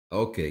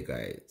Okay,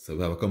 guys, so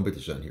we have a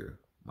competition here.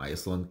 My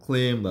son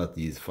claimed that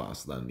he's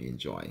faster than me in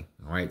drawing.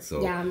 All right,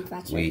 so Yeah, I'm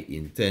faster. we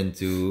intend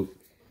to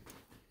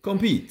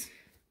compete,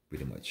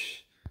 pretty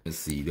much. Let's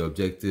see, the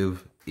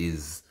objective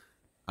is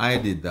I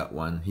did that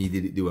one. He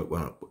did it. Do it.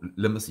 Well,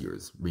 let me see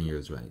yours. Bring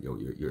yours right.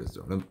 Yours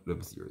down. Let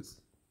me see yours.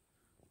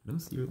 Let me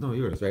see yours. No,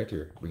 yours right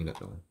here. Bring that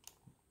down.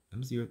 Let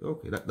me see yours.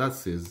 Okay,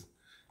 that's his.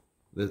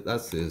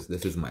 That's his.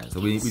 This is mine.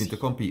 So we need to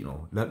compete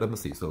now. Let me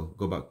see. So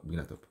go back. Bring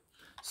that up.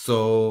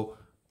 So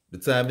the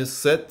time is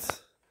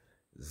set.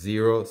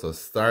 0. So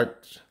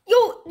start.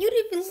 Yo, you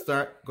didn't even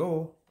Start.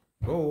 Go.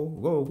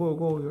 Go.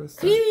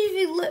 Can you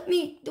even let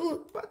me do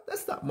it? But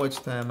that's not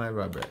much time, my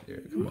Robert.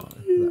 There. Come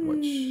on. Not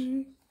much.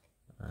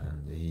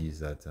 And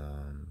he's at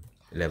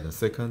 11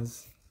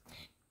 seconds.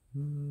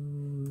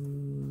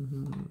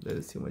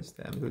 Let's see how much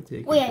time it will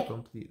take him to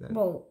complete that.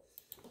 Bro,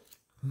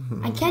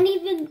 I can't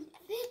even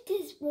fit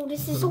this, bro.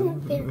 This is so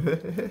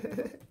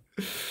unfair.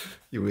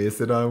 You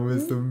wasted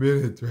almost a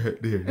minute right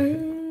there.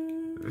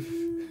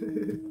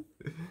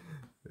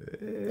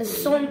 This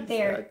is so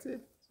unfair. Let's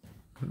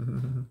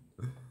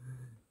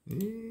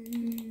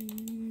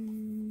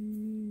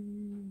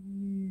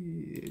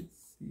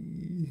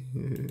see.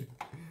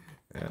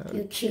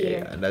 You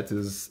cheater. And that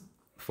is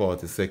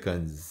 40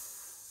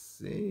 seconds.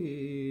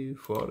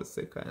 40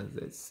 seconds.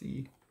 Let's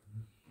see.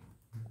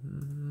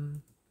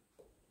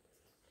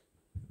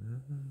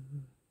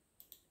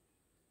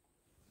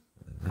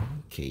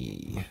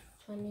 Okay.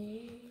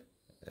 20.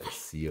 Let's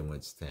see how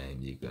much time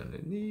you're gonna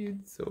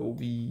need. So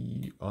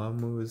we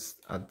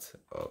almost at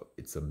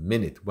it's a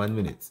minute. 1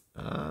 minute.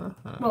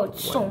 Bro,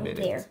 it's so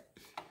unfair.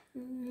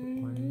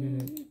 1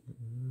 minute.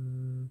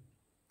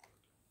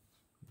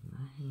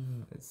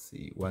 Let's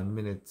see, 1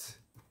 minute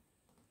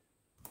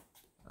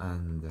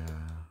and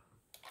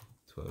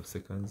 12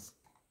 seconds.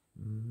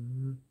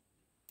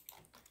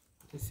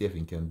 Let's see if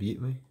he can beat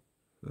me.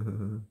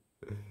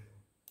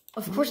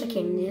 Of course I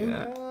can, dude.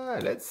 Yeah,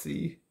 let's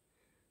see.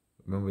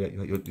 Remember,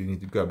 you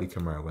need to grab the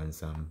camera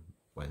once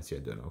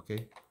you're done,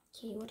 okay?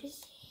 Okay, what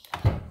is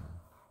it?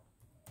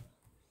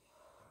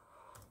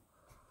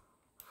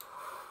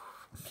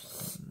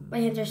 My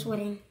hands are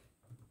sweating.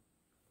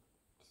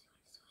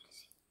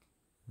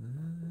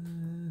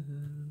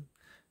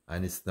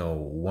 And it's now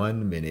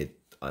 1 minute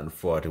and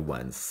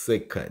 41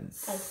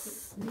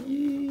 seconds.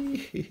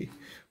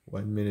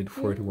 1 minute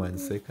 41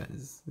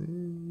 seconds.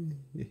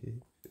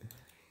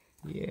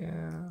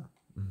 Yeah.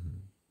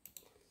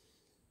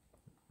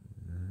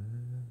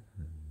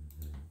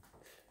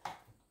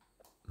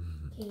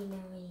 Okay,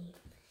 now we...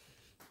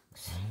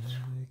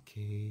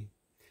 Okay.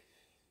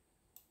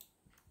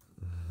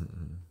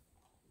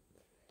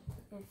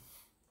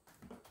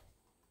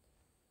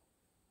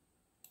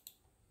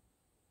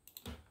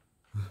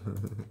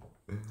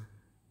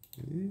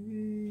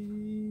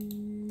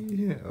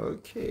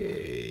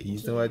 Okay,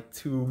 he's now at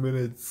 2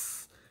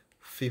 minutes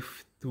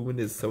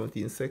 17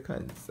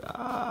 seconds.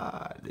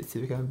 Let's see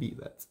if we can beat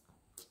that.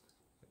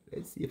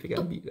 Let's see if we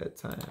can beat that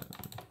time.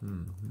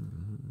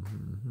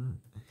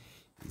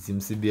 He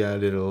seems to be a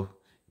little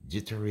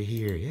jittery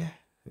here, yeah.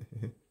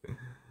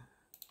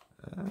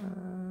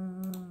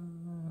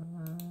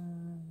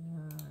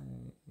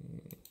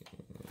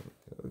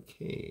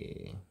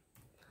 Okay.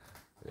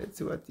 Let's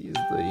see what he's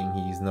doing.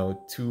 He's now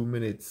 2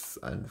 minutes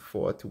and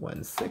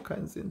 41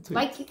 seconds into it.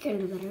 Mike, you can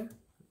do better.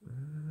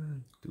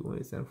 2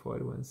 minutes and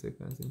 41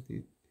 seconds into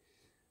it.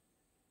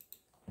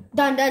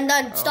 Done.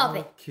 Stop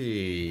it.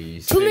 Okay.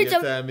 2 minutes.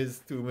 Your time is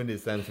 2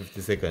 minutes and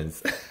 50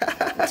 seconds.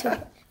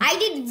 I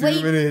did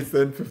 2 minutes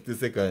and 50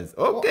 seconds.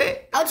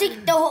 Okay. I'll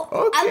take the whole.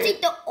 Okay. I'll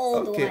take the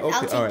old one. I'll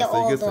take the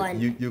old one.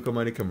 You come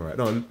on the camera.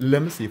 No,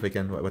 let me see if I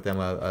can. What time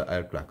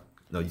I'll clock.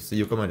 No, so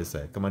you come on this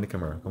side. Come on the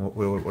camera. Come on,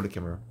 hold the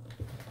camera.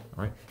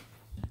 All right.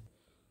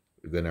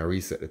 We're gonna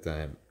reset the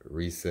time.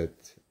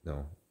 Reset.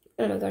 No.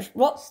 Oh my gosh!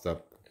 What?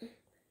 Stop.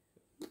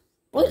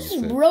 What's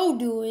bro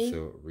doing?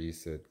 So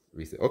reset.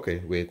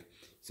 Okay, wait.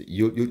 So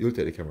you'll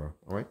take the camera.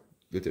 All right.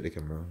 You take the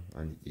camera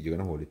and you're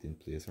gonna hold it in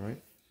place. All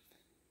right.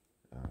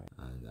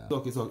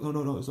 It's okay.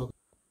 No. It's okay.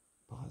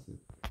 Pause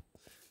it.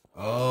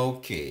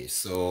 Okay.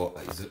 So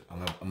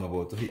I'm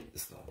about to hit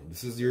this now.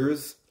 This is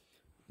yours.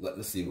 Let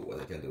me see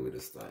what I can do with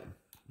this time.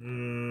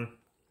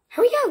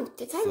 Hurry up!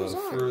 The time is So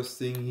on. first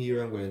thing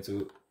here, I'm going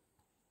to.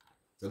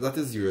 So that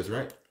is yours,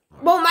 right?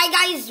 Bro, my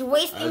guy is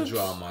wasting. I'll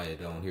draw mine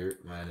down here.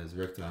 Mine is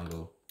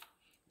rectangle,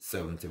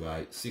 70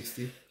 by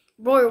 60.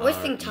 Bro, you're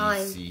wasting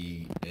time.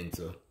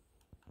 Enter.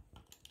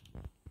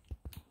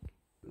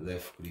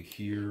 Left click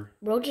here.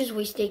 Bro, just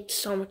wasted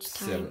so much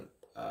time.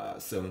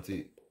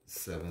 70,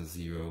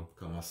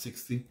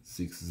 60,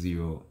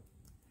 60.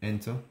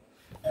 Enter.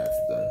 That's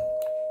done.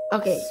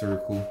 Okay.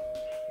 Circle.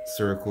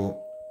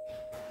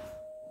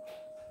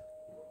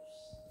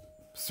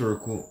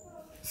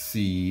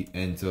 C,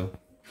 enter.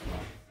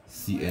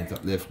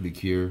 Left click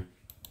here.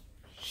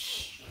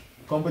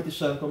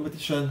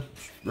 Competition.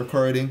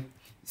 Recording.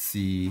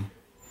 C,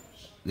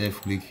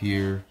 left click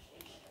here.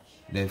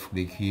 Then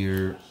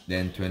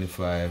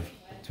 25,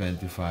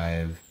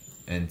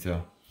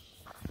 enter.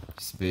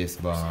 Space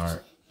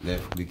bar,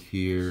 Left click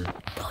here.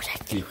 Bro,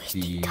 that's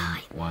 15,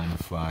 1,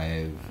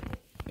 5,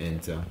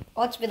 enter.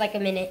 Oh, it's been like a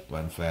minute.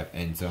 1, 5,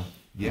 enter.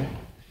 Yeah.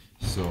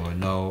 So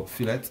now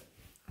fillet.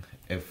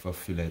 F for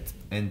fillet,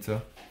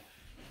 enter.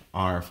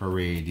 R for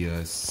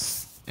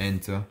radius,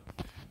 enter.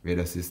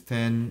 Radius is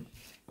 10,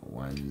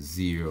 1,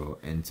 0,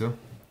 enter.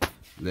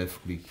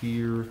 Left click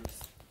here,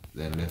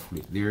 then left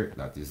click there,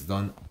 that is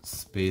done.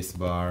 Space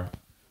bar,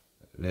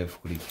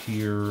 left click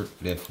here,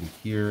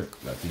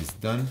 that is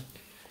done.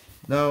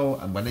 Now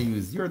I'm gonna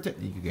use your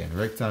technique again.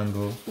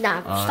 Rectangle,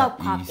 Nah, stop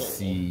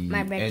popping.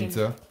 My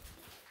enter.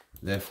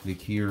 Left click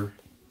here,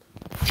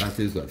 that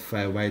is what,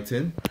 5 by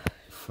 10?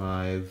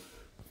 5.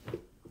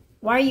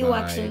 Why are you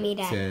asking me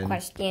that 10,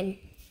 question?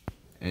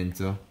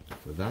 Enter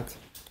for that.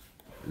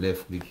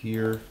 Left click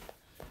here.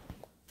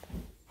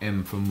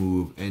 M for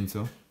move,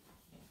 enter.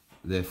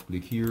 Left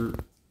click here.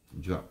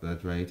 Drop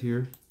that right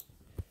here.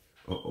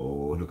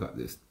 Uh-oh, look at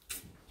this.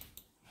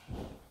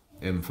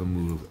 M for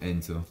move,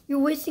 enter. You're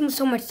wasting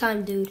so much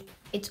time, dude.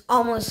 It's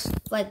almost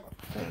like,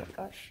 oh my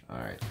gosh.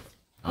 Alright.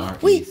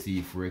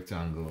 REC for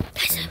rectangle.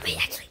 That's me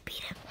actually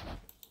beat him.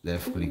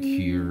 Left click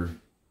here.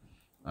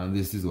 And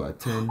this is what?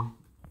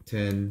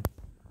 10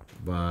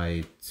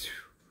 by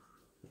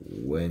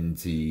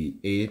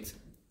 28.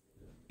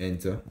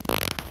 Enter.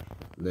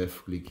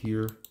 Left click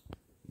here.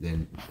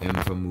 Then M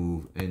for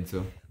move,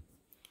 enter.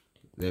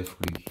 Left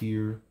click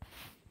here.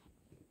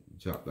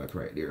 Drop that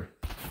right there.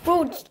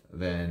 Bro.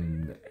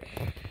 Then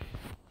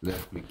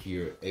left click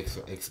here. X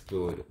for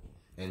explode,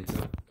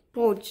 enter.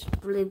 Bro, it's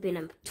really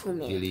been 2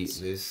 minutes. Delete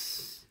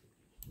this.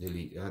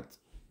 Delete that.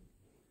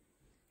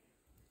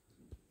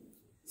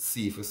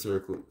 C for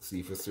circle,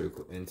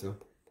 enter.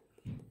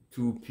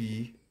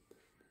 2P.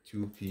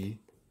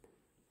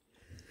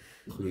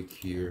 Click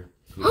here,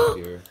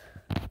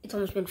 It's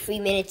almost been 3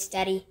 minutes,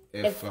 Daddy.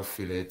 F for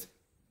fillet,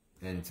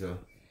 enter.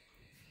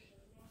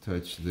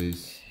 Touch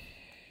this,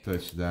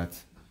 touch that.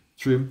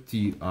 Trim,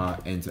 TR,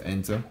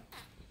 enter.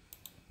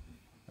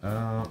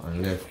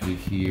 And left click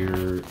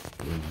here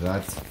with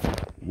that.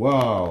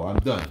 Wow, I'm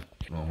done.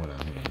 Oh, hold on.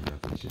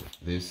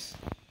 This,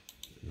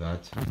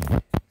 that.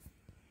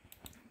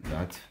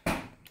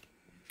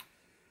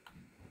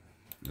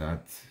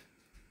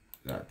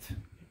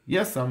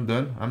 Yes, I'm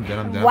done. I'm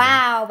done.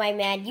 Wow, my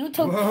man, you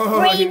took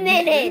 3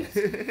 minutes.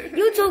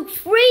 You took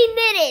 3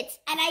 minutes,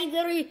 and I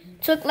literally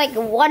took like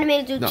 1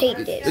 minute to take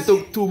this. It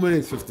took 2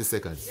 minutes 50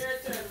 seconds.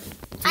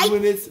 2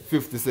 minutes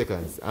 50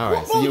 seconds. All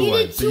right,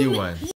 see you one.